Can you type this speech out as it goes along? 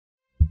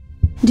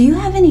Do you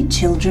have any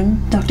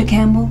children, Dr.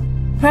 Campbell?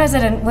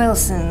 President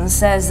Wilson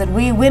says that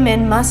we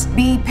women must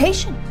be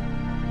patient.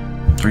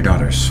 3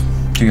 daughters.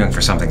 Too young for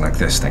something like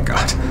this, thank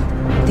God.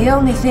 The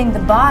only thing the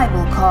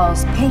Bible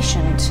calls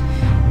patient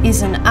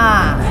is an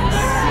eye.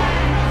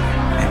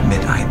 I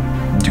admit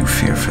I do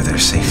fear for their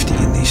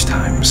safety in these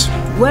times.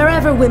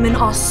 Wherever women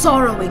are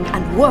sorrowing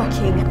and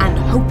working and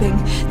hoping,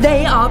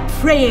 they are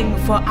praying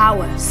for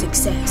our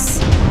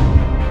success.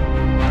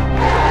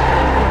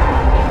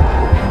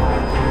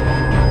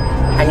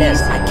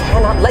 Inez, I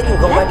cannot let you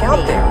go back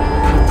out there.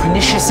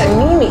 Pernicious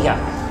anemia.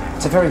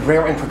 It's a very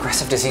rare and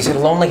progressive disease.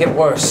 It'll only get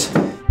worse.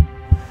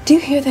 Do you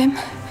hear them?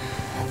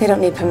 They don't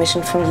need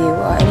permission from you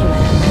or any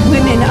man.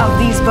 Women of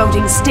these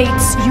voting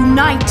states,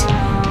 unite!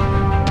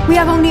 We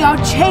have only our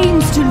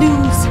chains to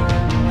lose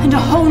and a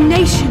whole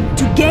nation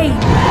to gain.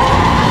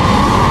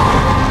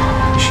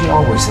 Is she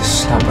always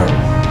this stubborn?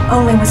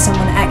 Only when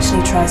someone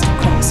actually tries to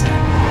cross her.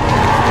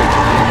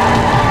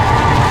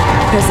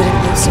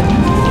 President Wilson.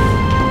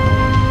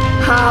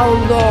 How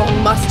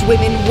long must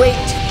women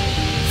wait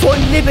for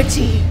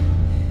liberty?